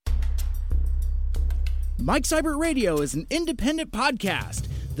Mike Seibert Radio is an independent podcast.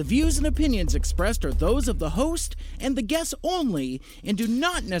 The views and opinions expressed are those of the host and the guests only and do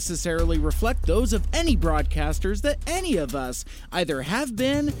not necessarily reflect those of any broadcasters that any of us either have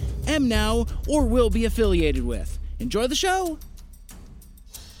been, am now, or will be affiliated with. Enjoy the show!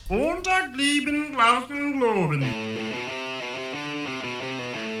 Montag lieben Glauben Globen.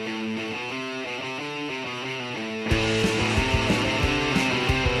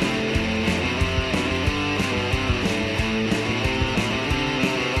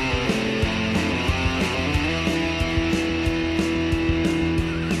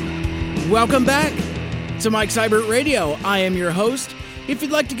 Welcome back to Mike Seibert Radio. I am your host. If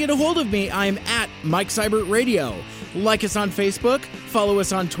you'd like to get a hold of me, I am at Mike Seibert Radio. Like us on Facebook, follow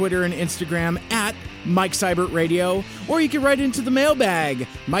us on Twitter and Instagram at Mike Seibert Radio, or you can write into the mailbag,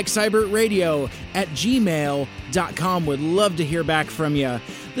 MikeSeibertRadio@gmail.com. Would love to hear back from you.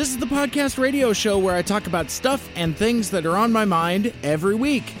 This is the podcast radio show where I talk about stuff and things that are on my mind every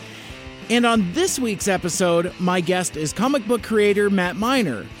week. And on this week's episode, my guest is comic book creator Matt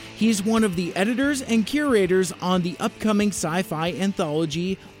Miner. He's one of the editors and curators on the upcoming sci-fi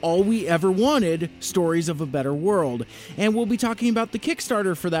anthology All We Ever Wanted, Stories of a Better World. And we'll be talking about the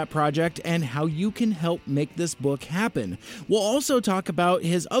Kickstarter for that project and how you can help make this book happen. We'll also talk about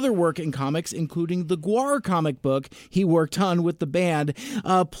his other work in comics, including the Gwar comic book he worked on with the band.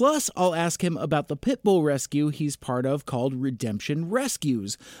 Plus, I'll ask him about the Pitbull rescue he's part of called Redemption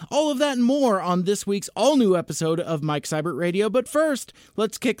Rescues. All of that and more on this week's all-new episode of Mike Seibert Radio. But first,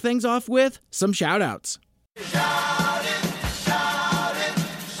 let's kick things off with some shout-outs. Shout it, shout it,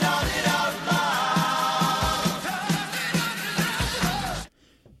 shout it out loud.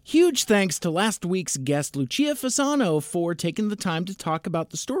 Huge thanks to last week's guest Lucia Fasano for taking the time to talk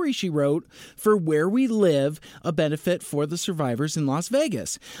about the story she wrote for Where We Live, a benefit for the survivors in Las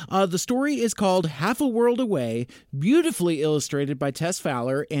Vegas. The story is called Half a World Away, beautifully illustrated by Tess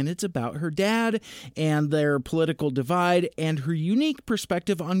Fowler, and it's about her dad and their political divide and her unique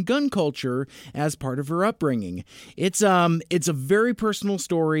perspective on gun culture as part of her upbringing. It's a very personal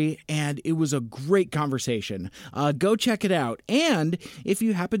story, and it was a great conversation. Go check it out. And if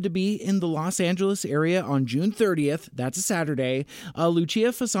you happen to be in the Los Angeles area on June 30th, that's a Saturday,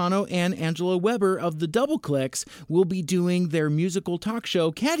 Lucia Fasano and Angela Weber of the Double Clicks will be doing their musical talk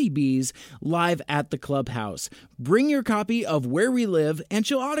show Caddy Bees live at the Clubhouse. Bring your copy of Where We Live and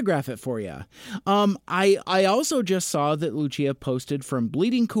she'll autograph it for you. I also just saw that Lucia posted from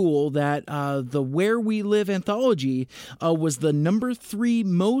Bleeding Cool that the Where We Live anthology was the number 3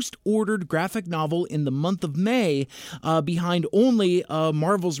 most ordered graphic novel in the month of May, behind only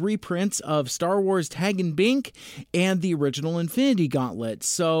Marvel's reprints of Star Wars Tag and Bink and the original Infinity Gauntlet.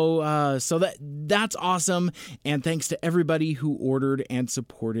 So that's awesome, and thanks to everybody who ordered and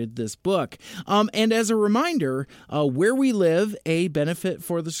supported this book. And as a reminder, Where We Live, a benefit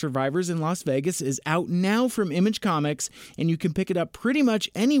for the survivors in Las Vegas, is out now from Image Comics, and you can pick it up pretty much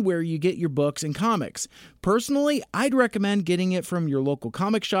anywhere you get your books and comics. Personally, I'd recommend getting it from your local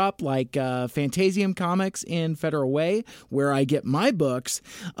comic shop like Fantasium Comics in Federal Way, where I get my books,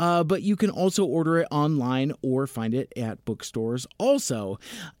 but you can also order it online or find it at bookstores also.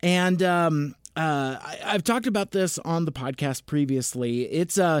 And I've talked about this on the podcast previously.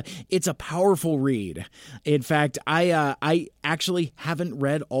 It's a powerful read. In fact, I actually haven't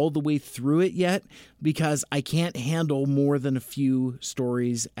read all the way through it yet because I can't handle more than a few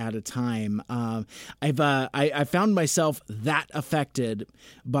stories at a time. I found myself that affected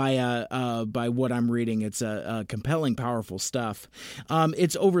by what I'm reading. It's compelling, powerful stuff.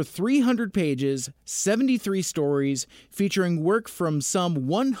 It's over 300 pages, 73 stories, featuring work from some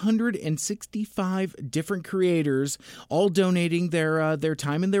 165 different creators, all donating their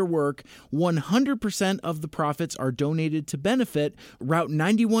time and their work. 100% of the profits are donated to benefit Route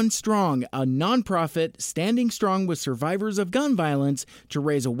 91 Strong, a nonprofit standing strong with survivors of gun violence to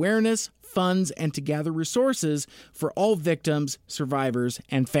raise awareness, funds, and to gather resources for all victims, survivors,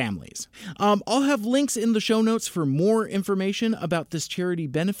 and families. I'll have links in the show notes for more information about this charity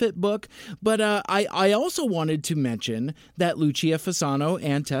benefit book, but I also wanted to mention that Lucia Fasano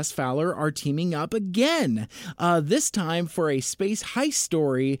and Tess Fowler are teaming up again, this time for a space heist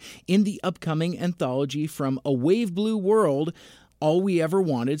story in the upcoming anthology From a Wave Blue World, All We Ever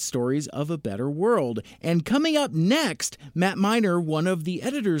Wanted, Stories of a Better World. And coming up next, Matt Miner, one of the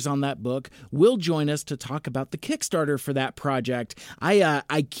editors on that book, will join us to talk about the Kickstarter for that project.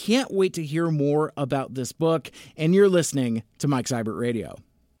 I can't wait to hear more about this book, and you're listening to Mike Seibert Radio.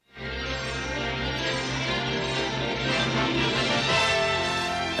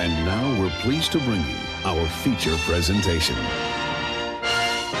 And now we're pleased to bring you our feature presentation.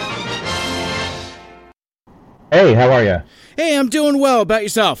 Hey, how are you? Hey, I'm doing well. About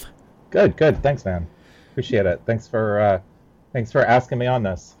yourself? Good, good. Thanks, man. Appreciate it. Thanks for asking me on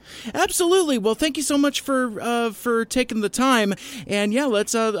this. Absolutely. Well, thank you so much for taking the time. And yeah,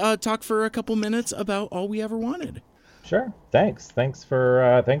 let's talk for a couple minutes about All We Ever Wanted. Sure. Thanks. Thanks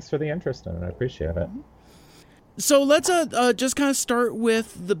for the interest in it. I appreciate it. So let's just kind of start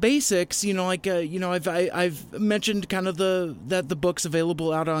with the basics. I've mentioned kind of that the book's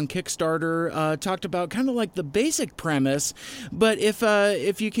available out on Kickstarter. Talked about kind of like the basic premise, but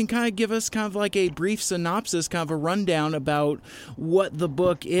if you can kind of give us kind of like a brief synopsis, kind of a rundown about what the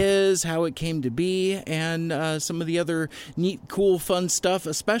book is, how it came to be, and some of the other neat, cool, fun stuff,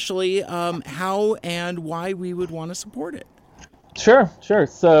 especially how and why we would want to support it. Sure.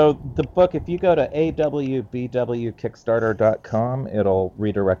 So the book, if you go to awbwkickstarter.com, it'll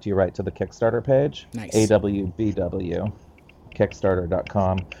redirect you right to the Kickstarter page. Nice.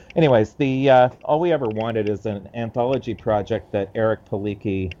 awbwkickstarter.com. Anyways, the All We Ever Wanted is an anthology project that Eric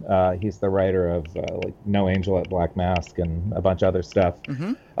Palicki, he's the writer of like No Angel at Black Mask and a bunch of other stuff.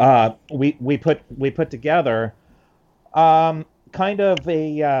 We put together kind of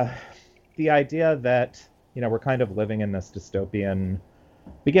the idea that we're kind of living in this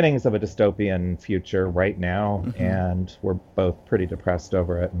beginnings of a dystopian future right now, and we're both pretty depressed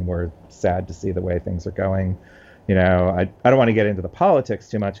over it, and we're sad to see the way things are going. I don't want to get into the politics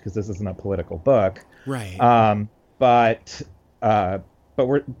too much because this isn't a political book, right? But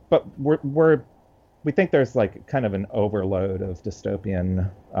we think there's like kind of an overload of dystopian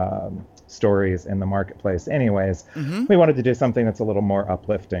stories in the marketplace. Anyways, we wanted to do something that's a little more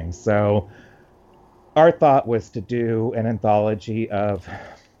uplifting, so our thought was to do an anthology of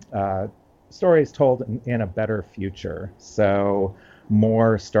stories told in a better future. So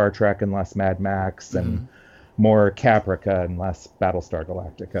more Star Trek and less Mad Max, and more Caprica and less Battlestar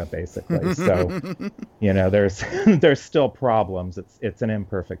Galactica, basically. So, there's still problems. It's an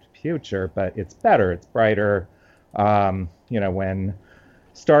imperfect future, but it's better. It's brighter. When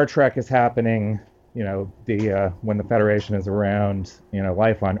Star Trek is happening, when the Federation is around,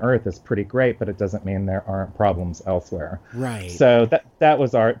 life on Earth is pretty great, but it doesn't mean there aren't problems elsewhere. Right. So that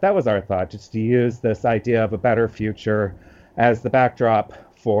was our thought, just to use this idea of a better future as the backdrop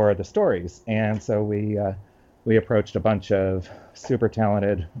for the stories. And so we approached a bunch of super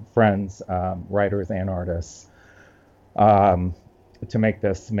talented friends, writers and artists, to make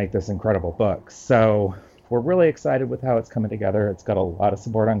this incredible book. So we're really excited with how it's coming together. It's got a lot of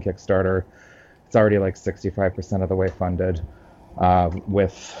support on Kickstarter. It's already like 65% of the way funded,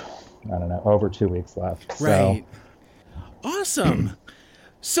 with, I don't know, over 2 weeks left. Right. Awesome.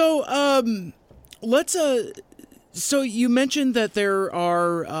 So, so you mentioned that there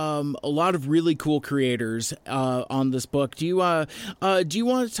are a lot of really cool creators on this book. Do you want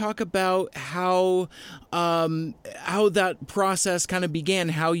to talk about how that process kind of began,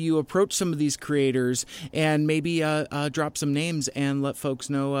 how you approached some of these creators, and maybe drop some names and let folks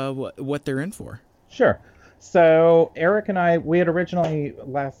know what they're in for? Sure. So Eric and I, we had originally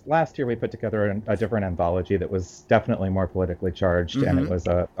last year we put together a different anthology that was definitely more politically charged, and it was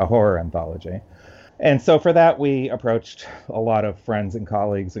a horror anthology. And so for that, we approached a lot of friends and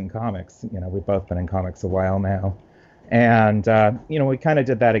colleagues in comics. We've both been in comics a while now. And, we kind of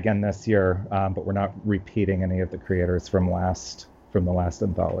did that again this year, but we're not repeating any of the creators from the last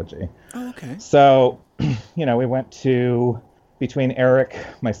anthology. Oh, okay. So, we went between Eric,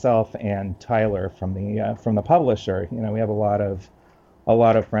 myself, and Tyler from the publisher. We have a lot of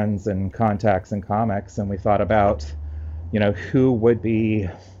friends and contacts in comics, and we thought about, who would be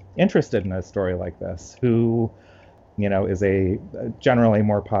interested in a story like this, who is a generally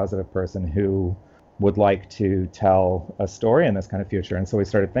more positive person who would like to tell a story in this kind of future. And so we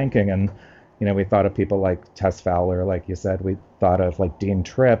started thinking, and we thought of people like Tess Fowler, like you said. We thought of like Dean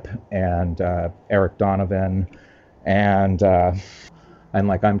Tripp and Eric Donovan, and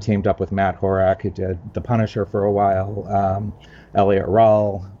like I'm teamed up with Matt Horak, who did The Punisher for a while, Elliot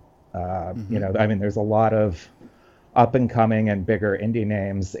Rull. There's a lot of up and coming and bigger indie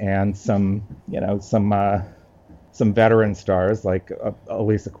names, and some veteran stars like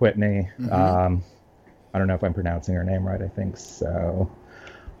Elisa Whitney. I don't know if I'm pronouncing her name right. I think so.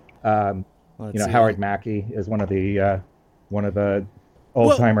 Howard Mackey is one of the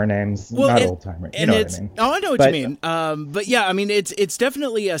old-timer names. Not old-timer. You know what I mean. Oh, I know what you mean. But yeah, I mean, it's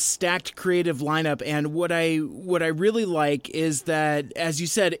definitely a stacked creative lineup. And what I really like is that, as you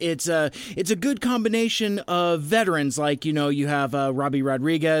said, it's a good combination of veterans. Like, you have Robbie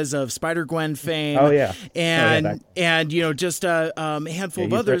Rodriguez of Spider-Gwen fame. Oh, yeah. And just a handful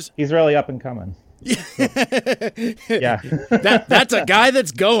of others. He's really up and coming. Yeah. That's a guy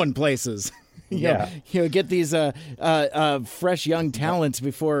that's going places. Yeah. Get these fresh young talents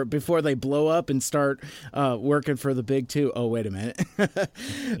before they blow up and start working for the big two. Oh, wait a minute.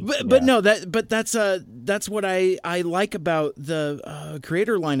 That's what I like about the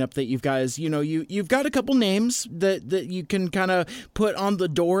creator lineup that you've guys. You've got a couple names that you can kind of put on the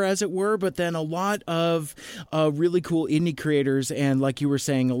door, as it were, but then a lot of really cool indie creators, and like you were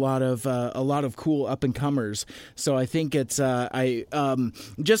saying, a lot of cool up and comers. So I think it's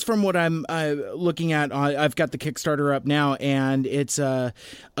just from what I'm looking at, I've got the Kickstarter up now, and it's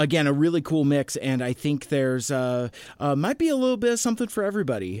again a really cool mix. And I think there's might be a little bit of something for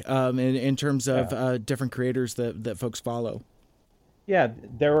everybody in terms of different creators that folks follow. Yeah,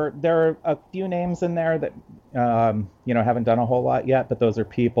 there are a few names in there that haven't done a whole lot yet, but those are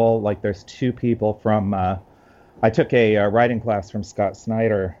people like there's two people from. I took a writing class from Scott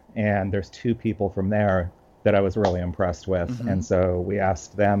Snyder, and there's two people from there that I was really impressed with, and so we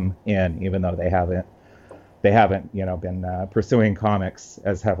asked them in, even though they haven't been pursuing comics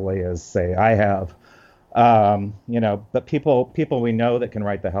as heavily as say I have, but people we know that can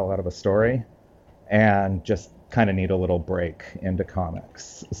write the hell out of a story, and just kind of need a little break into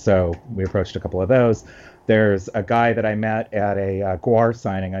comics. So we approached a couple of those. There's a guy that I met at a Gwar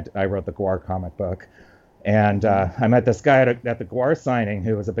signing. I wrote the Gwar comic book. And I met this guy at the Gwar signing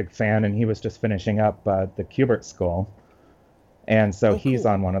who was a big fan, and he was just finishing up the Kubert School. And so he's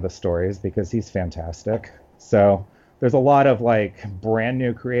on one of the stories because he's fantastic. So there's a lot of like brand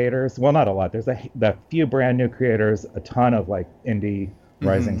new creators. Well, not a lot. There's a few brand new creators, a ton of like indie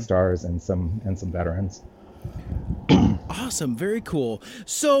rising stars, and some veterans. Awesome. Very cool.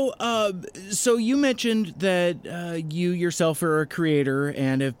 So you mentioned that you yourself are a creator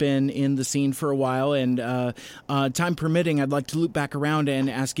and have been in the scene for a while, and time permitting, I'd like to loop back around and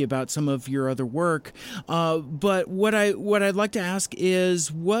ask you about some of your other work. But what I'd like to ask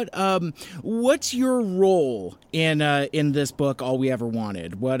is what's your role in this book, All We Ever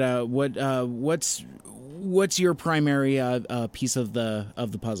Wanted? What's your primary piece of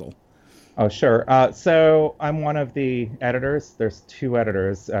the puzzle? Oh, sure. So I'm one of the editors. There's two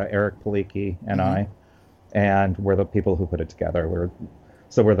editors, Eric Palicki and I, and we're the people who put it together. We're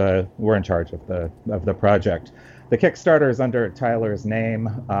in charge of the project. The Kickstarter is under Tyler's name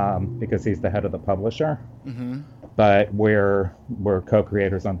because he's the head of the publisher. But we're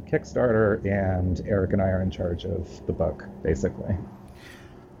co-creators on the Kickstarter, and Eric and I are in charge of the book, basically.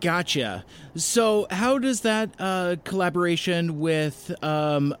 Gotcha. So how does that collaboration with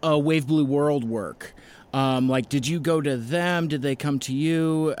a Wave Blue World work? Did you go to them? Did they come to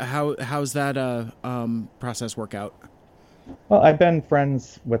you? How's that process work out? Well, I've been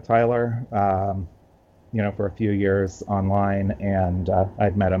friends with Tyler, for a few years online, and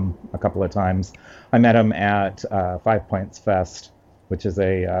I'd met him a couple of times. I met him at 5 Points Fest, which is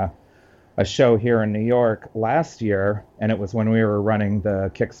a show here in New York last year, and it was when we were running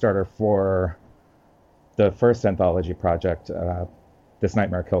the Kickstarter for the first anthology project, This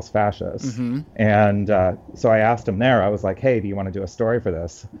Nightmare Kills Fascists. And so I asked him there, I was like, hey, do you want to do a story for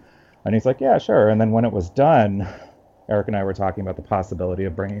this? And he's like, yeah, sure. And then when it was done, Eric and I were talking about the possibility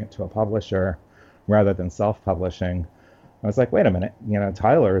of bringing it to a publisher rather than self-publishing. I was like, wait a minute,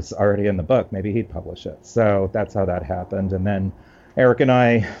 Tyler's already in the book, maybe he'd publish it. So that's how that happened. And then Eric and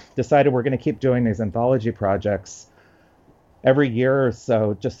I decided we're going to keep doing these anthology projects every year or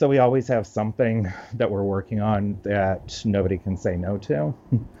so, just so we always have something that we're working on that nobody can say no to.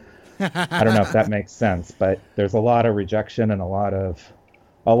 I don't know if that makes sense, but there's a lot of rejection and a lot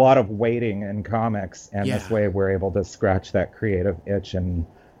of waiting in comics, and this way we're able to scratch that creative itch and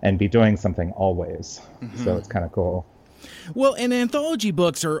be doing something always. So it's kind of cool. Well, and anthology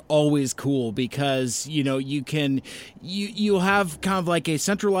books are always cool because, you'll have kind of like a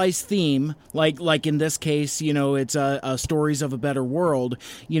centralized theme, like in this case, it's a Stories of a Better World.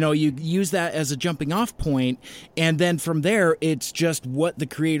 You use that as a jumping off point, and then from there, it's just what the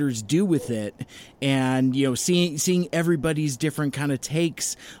creators do with it. And, seeing everybody's different kind of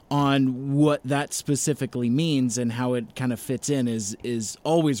takes on what that specifically means and how it kind of fits in is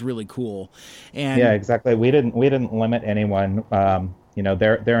always really cool. And yeah, exactly. We didn't limit anyone.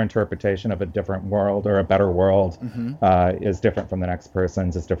 Their interpretation of a different world or a better world is different from the next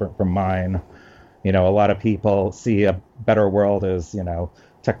person's, is different from mine. A lot of people see a better world as,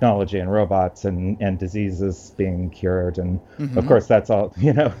 technology and robots and diseases being cured. And of course, that's all,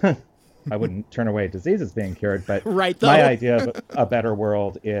 I wouldn't turn away diseases being cured, but right, my idea of a better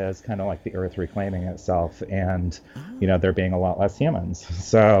world is kind of like the Earth reclaiming itself, and there being a lot less humans.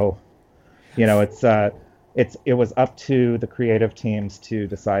 So, it was up to the creative teams to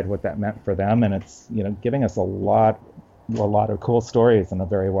decide what that meant for them, and it's giving us a lot of cool stories in a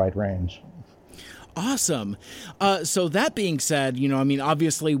very wide range. Awesome. So that being said, you know, I mean,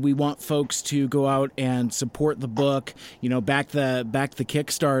 obviously we want folks to go out and support the book, you know, back the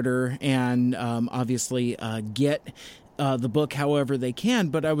Kickstarter, and obviously get the book however they can.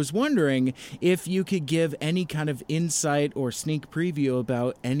 But I was wondering if you could give any kind of insight or sneak preview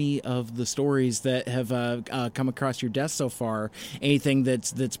about any of the stories that have come across your desk so far. Anything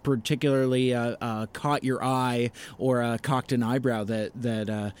that's particularly caught your eye or cocked an eyebrow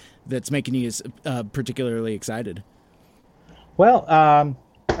that's making you particularly excited. Well,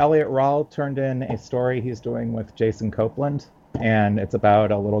 Elliot Rahl turned in a story he's doing with Jason Copeland, and it's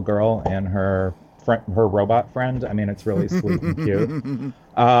about a little girl and her robot friend. I mean, it's really sweet and cute.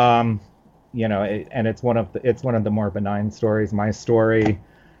 You know, and it's one of the more benign stories. My story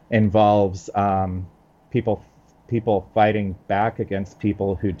involves people fighting back against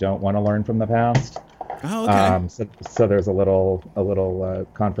people who don't want to learn from the past. Oh, okay. So there's a little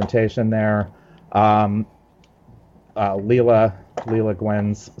confrontation there. Leela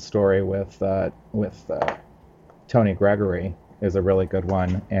Gwen's story with Tony Gregory is a really good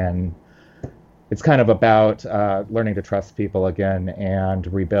one, and it's kind of about learning to trust people again and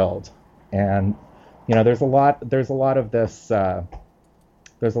rebuild. And you know, there's a lot of this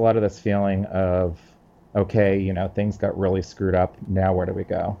feeling of, okay, you know, things got really screwed up. Now where do we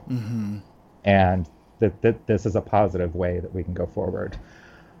go? Mm-hmm. And this is a positive way that we can go forward.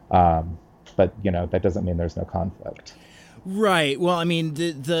 But you know, that doesn't mean there's no conflict. Right. Well, I mean,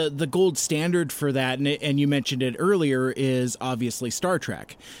 the gold standard for that, and you mentioned it earlier, is obviously Star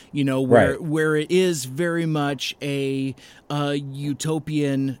Trek. You know, where it is very much a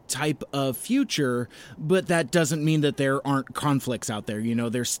utopian type of future, but that doesn't mean that there aren't conflicts out there. You know,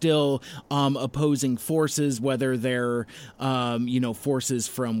 there's still opposing forces, whether they're forces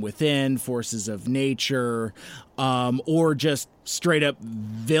from within, forces of nature, or just straight up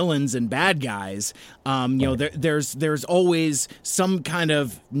villains and bad guys. You know, there's always some kind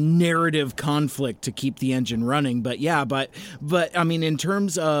of narrative conflict to keep the engine running. But I mean, in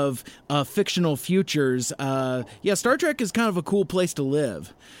terms of fictional futures, Star Trek is kind of a cool place to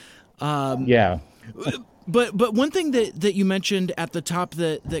live. But one thing that you mentioned at the top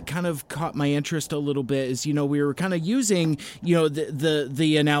that kind of caught my interest a little bit is, you know, we were kind of using, you know,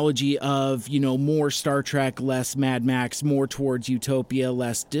 the analogy of, you know, more Star Trek, less Mad Max, more towards utopia,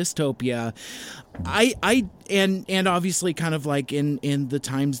 less dystopia. And obviously kind of like in the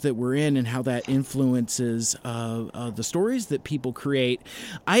times that we're in and how that influences the stories that people create.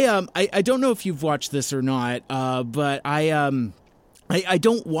 I don't know if you've watched this or not, but I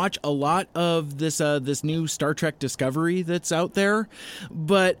don't watch a lot of this new Star Trek Discovery that's out there,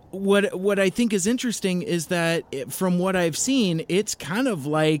 but what I think is interesting is that from what I've seen, it's kind of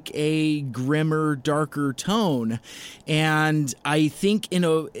like a grimmer, darker tone, and I think, you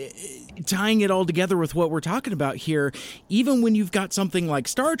know, tying it all together with what we're talking about here, even when you've got something like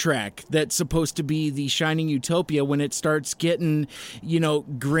Star Trek that's supposed to be the shining utopia, when it starts getting, you know,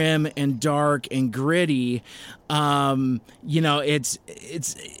 grim and dark and gritty, you know, it's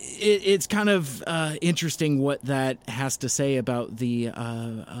kind of interesting what that has to say about the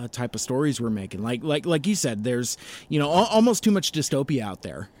type of stories we're making. Like you said, there's, you know, almost too much dystopia out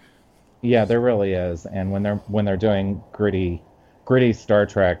there. Yeah, there really is. And when they're doing gritty Star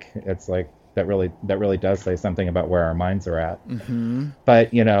Trek, it's like that really does say something about where our minds are at. Mm-hmm.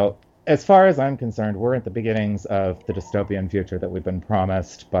 But you know, as far as I'm concerned, we're at the beginnings of the dystopian future that we've been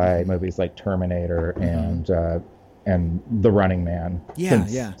promised by movies like Terminator and The Running Man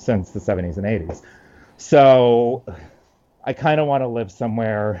since the 70s and 80s. So I kind of want to live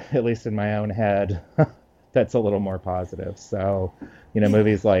somewhere, at least in my own head, that's a little more positive. So, you know,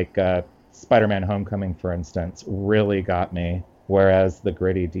 movies like Spider-Man Homecoming, for instance, really got me, whereas the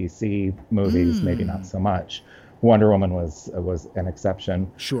gritty DC movies, maybe not so much. Wonder Woman was an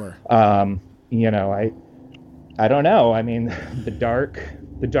exception. Sure. You know, I don't know. I mean, the dark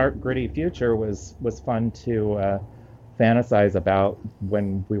gritty future was fun to fantasize about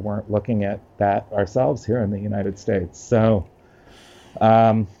when we weren't looking at that ourselves here in the United States. So,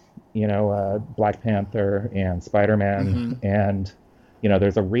 you know, Black Panther and Spider-Man, and you know,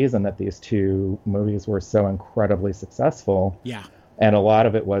 there's a reason that these two movies were so incredibly successful. Yeah. And a lot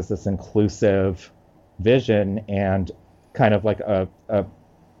of it was this inclusive vision and kind of like a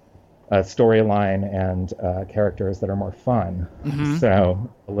storyline and characters that are more fun. Mm-hmm.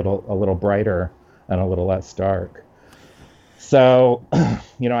 So a little brighter and a little less dark. So,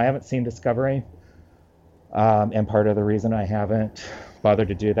 you know, I haven't seen Discovery. And part of the reason I haven't bothered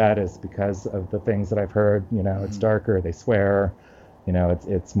to do that is because of the things that I've heard. You know, it's darker, they swear, you know,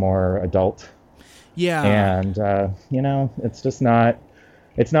 it's more adult. Yeah. And, you know, it's just not,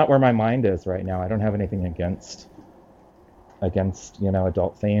 it's not where my mind is right now. I don't have anything against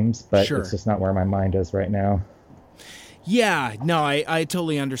adult themes, but Sure. it's just not where my mind is right now. Yeah, no, I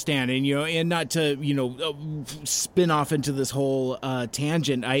totally understand. And, and not to, spin off into this whole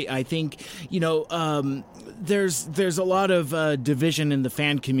tangent, I think, there's a lot of division in the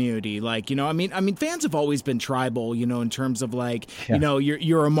fan community. Like, I mean, fans have always been tribal, in terms of like,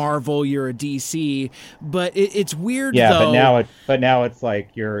 you're a Marvel, you're a DC, but it's weird. Yeah, though. but now it's like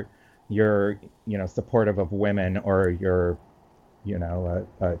you're supportive of women, or you're,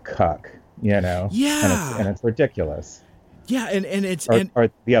 a cuck, Yeah. and it's ridiculous. Yeah, and it's or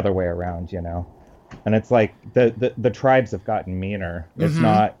the other way around, and it's like the tribes have gotten meaner. It's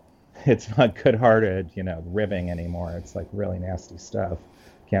not good-hearted, ribbing anymore. It's like really nasty stuff.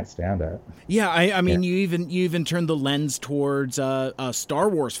 Can't stand it. Yeah, I mean, you even turn the lens towards Star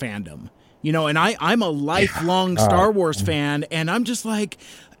Wars fandom, and I'm a lifelong Star Wars fan, and I'm just like,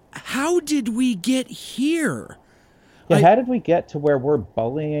 how did we get here? Yeah, how did we get to where we're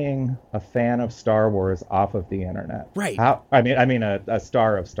bullying a fan of Star Wars off of the internet? Right. I mean, a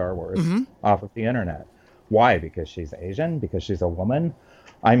star of Star Wars off of the internet. Why? Because she's Asian? Because she's a woman?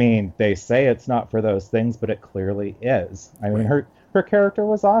 I mean, they say it's not for those things, but it clearly is. I mean, her character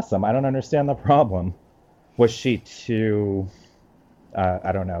was awesome. I don't understand the problem. Was she too,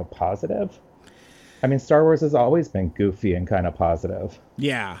 I don't know, positive? I mean, Star Wars has always been goofy and kind of positive.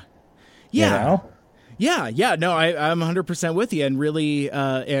 Yeah. Yeah. Yeah, no, I'm 100% with you, and really,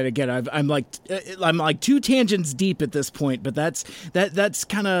 and again, I'm like two tangents deep at this point, but that's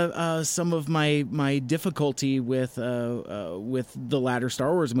kind of some of my difficulty with the latter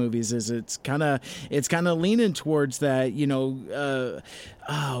Star Wars movies. Is it's kind of leaning towards that,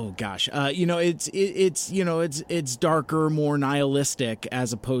 oh gosh, it's darker, more nihilistic,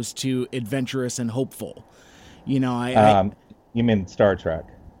 as opposed to adventurous and hopeful. You mean Star Trek?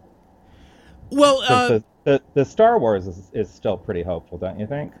 Well, the Star Wars is still pretty hopeful, don't you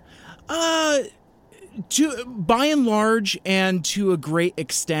think? By and large, and to a great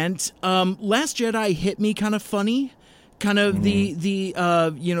extent, Last Jedi hit me kind of funny, kind of the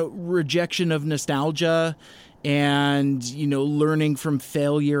rejection of nostalgia, and learning from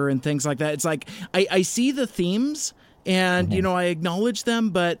failure and things like that. It's like I see the themes. And, I acknowledge them,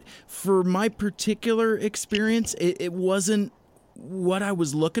 but for my particular experience, it wasn't what I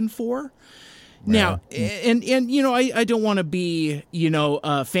was looking for. Now, and I don't want to be,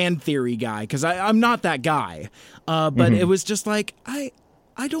 a fan theory guy, because I'm not that guy. But it was just like, I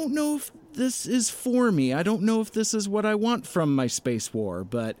don't know if this is for me. I don't know if this is what I want from my space war.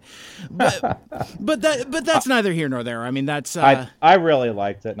 But that's neither here nor there. I mean, that's I really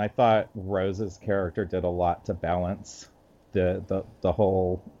liked it, and I thought Rose's character did a lot to balance the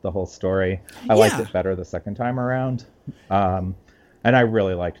whole story. I liked it better the second time around. And I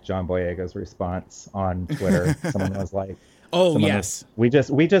really liked John Boyega's response on Twitter. Someone was like, "Oh yes, we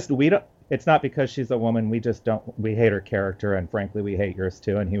don't. It's not because she's a woman. We hate her character, and frankly, we hate yours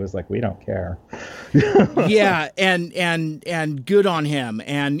too." And he was like, "We don't care." Yeah, and good on him,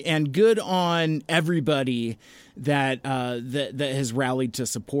 and good on everybody that has rallied to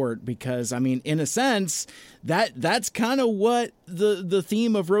support, because I mean, in a sense, that's kind of what the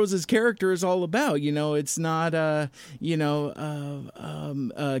theme of Rose's character is all about. It's not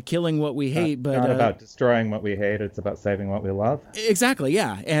killing what we hate, but not about destroying what we hate. It's about saving what we love. Exactly,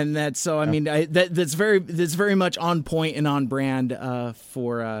 yeah, and that's so. I mean, that's very much on point and on brand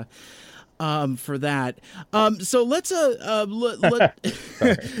for that. So let's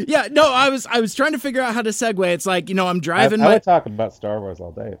yeah, no, I was trying to figure out how to segue. It's like, I'm driving. I would talk about Star Wars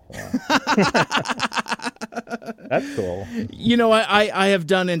all day. That's cool. I have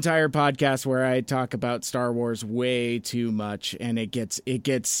done entire podcasts where I talk about Star Wars way too much, and it gets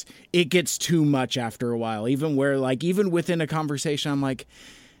too much after a while. Even within a conversation, I'm like,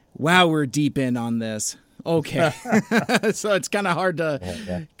 wow, we're deep in on this. Okay. So it's kind of hard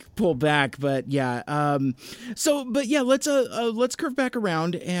to pull back, but yeah. Let's curve back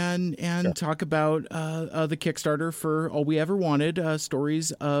around and talk about the Kickstarter for All We Ever Wanted,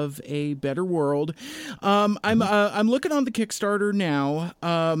 Stories of a Better World. I'm looking on the Kickstarter now,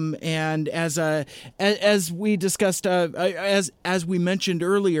 and as we discussed, as we mentioned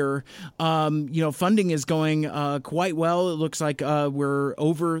earlier, funding is going quite well. It looks like we're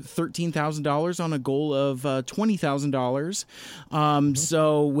over $13,000 on a goal of $20,000.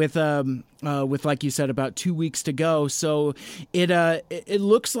 So with like you said, about 2 weeks to go, so it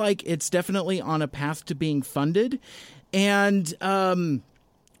looks like it's definitely on a path to being funded, and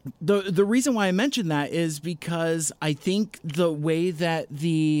the reason why I mentioned that is because I think the way that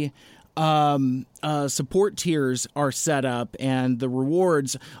the support tiers are set up, and the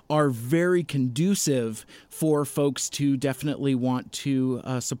rewards are very conducive for folks to definitely want to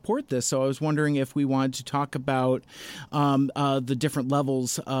support this. So I was wondering if we wanted to talk about the different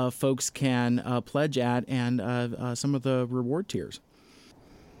levels folks can pledge at, and some of the reward tiers.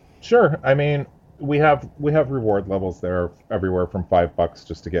 Sure. I mean, we have reward levels there everywhere from $5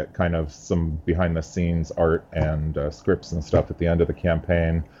 just to get kind of some behind the scenes art and scripts and stuff at the end of the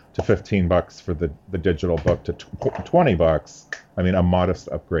campaign, to $15 for the digital book, to $20. I mean, a modest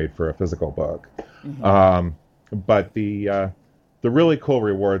upgrade for a physical book. But the really cool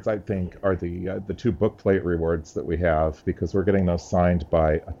rewards, I think, are the 2 book plate rewards that we have, because we're getting those signed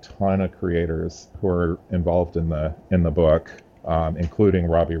by a ton of creators who are involved in the book, including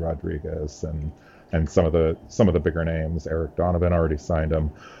Robbie Rodriguez and some of the bigger names. Eric Donovan already signed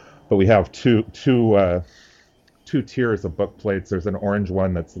them. But we have two tiers of book plates. There's an orange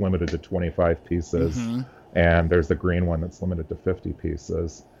one that's limited to 25 pieces, and there's the green one that's limited to 50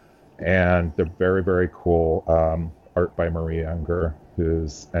 pieces. And they're very, very cool. Art by Marie Enger,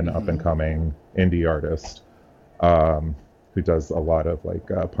 who's an up-and-coming indie artist who does a lot of like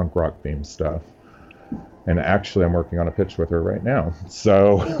punk rock themed stuff. And actually, I'm working on a pitch with her right now.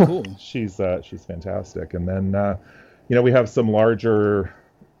 So cool. she's fantastic. And then we have some larger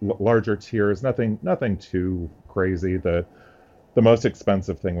tiers. Nothing too crazy. The most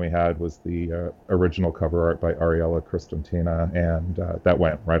expensive thing we had was the original cover art by Ariella Cristantina, and that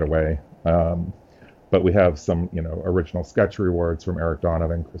went right away. But we have some, original sketch rewards from Eric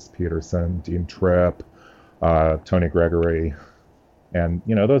Donovan, Chris Peterson, Dean Tripp, Tony Gregory, and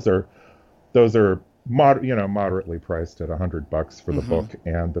those are moderately priced at $100 for the book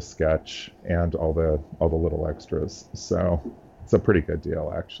and the sketch and all the little extras. So it's a pretty good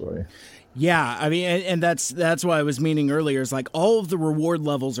deal, actually. Yeah, I mean, and that's what I was meaning earlier. Is like all of the reward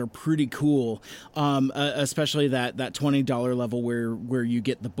levels are pretty cool, especially that $20 level where you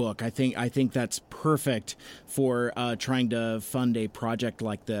get the book. I think that's perfect for trying to fund a project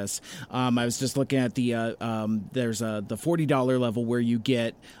like this. I was just looking at there's the $40 level where you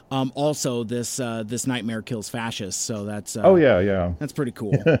get also this Nightmare Kills Fascists. So that's that's pretty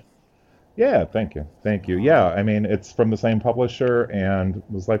cool. Yeah, thank you. Yeah, I mean, it's from the same publisher, and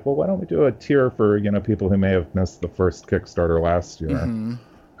was like, well, why don't we do a tier for people who may have missed the first Kickstarter last year,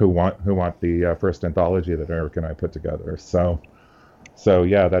 who want the first anthology that Eric and I put together. So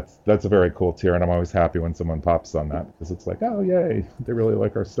yeah, that's a very cool tier, and I'm always happy when someone pops on that, because it's like, oh yay, they really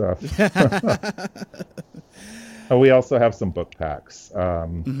like our stuff. We also have some book packs.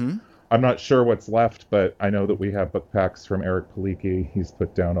 I'm not sure what's left, but I know that we have book packs from Eric Palicki. He's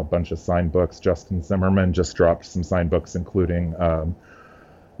put down a bunch of signed books. Justin Zimmerman just dropped some signed books, including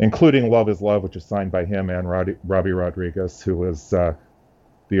Love is Love, which is signed by him and Robbie Rodriguez, who was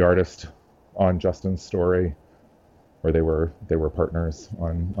the artist on Justin's story, or they were partners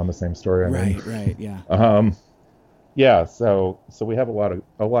on the same story. Right, yeah. Yeah, so we have a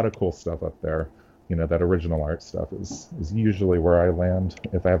lot of cool stuff up there. That original art stuff is usually where I land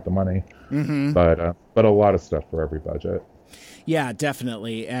if I have the money, but a lot of stuff for every budget. Yeah,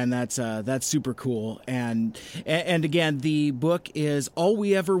 definitely, and that's super cool. And again, the book is All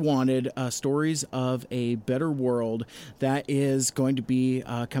We Ever Wanted: Stories of a Better World. That is going to be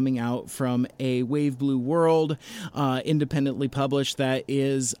coming out from a Wave Blue World, independently published. That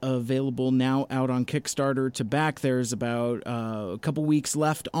is available now out on Kickstarter to back. There's about a couple weeks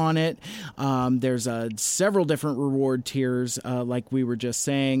left on it. There's several different reward tiers, like we were just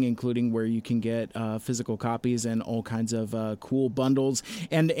saying, including where you can get physical copies and all kinds of cool bundles,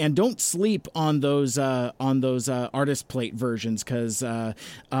 and don't sleep on those artist plate versions, because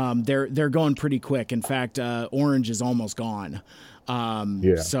they're going pretty quick. In fact, orange is almost gone.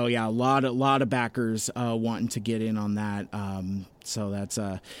 So yeah, a lot of backers wanting to get in on that. So that's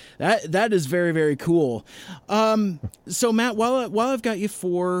that is very, very cool. So Matt, while I've got you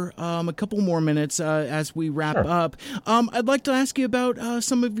for a couple more minutes as we wrap up, I'd like to ask you about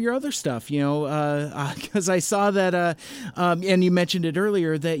some of your other stuff. Because I saw that, and you mentioned it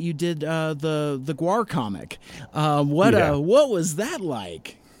earlier, that you did the Gwar comic. What was that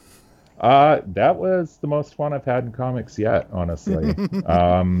like? That was the most fun I've had in comics yet, honestly.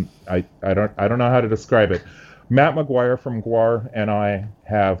 I don't know how to describe it. Matt McGuire from Gwar and I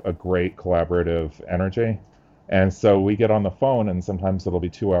have a great collaborative energy. And so we get on the phone, and sometimes it'll be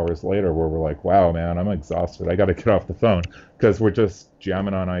 2 hours later where we're like, wow, man, I'm exhausted. I got to get off the phone, because we're just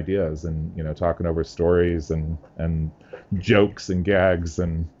jamming on ideas and, talking over stories and jokes and gags.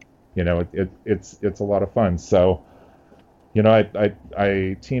 And, it's a lot of fun. So,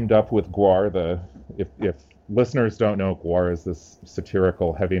 I teamed up with Gwar, if listeners don't know, GWAR is this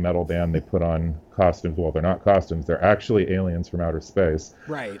satirical heavy metal band. They put on costumes. Well, they're not costumes. They're actually aliens from outer space.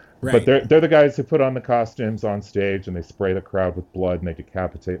 Right. But they're the guys who put on the costumes on stage, and they spray the crowd with blood, and they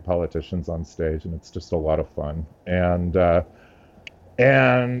decapitate politicians on stage, and it's just a lot of fun. And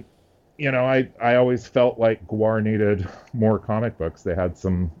you know, I always felt like GWAR needed more comic books. They had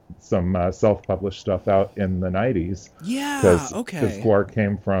some self-published stuff out in the 90s. Yeah. Because GWAR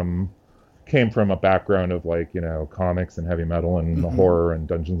came from a background of, like, you know, comics and heavy metal and horror and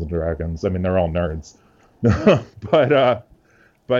Dungeons and Dragons. I mean, they're all nerds. But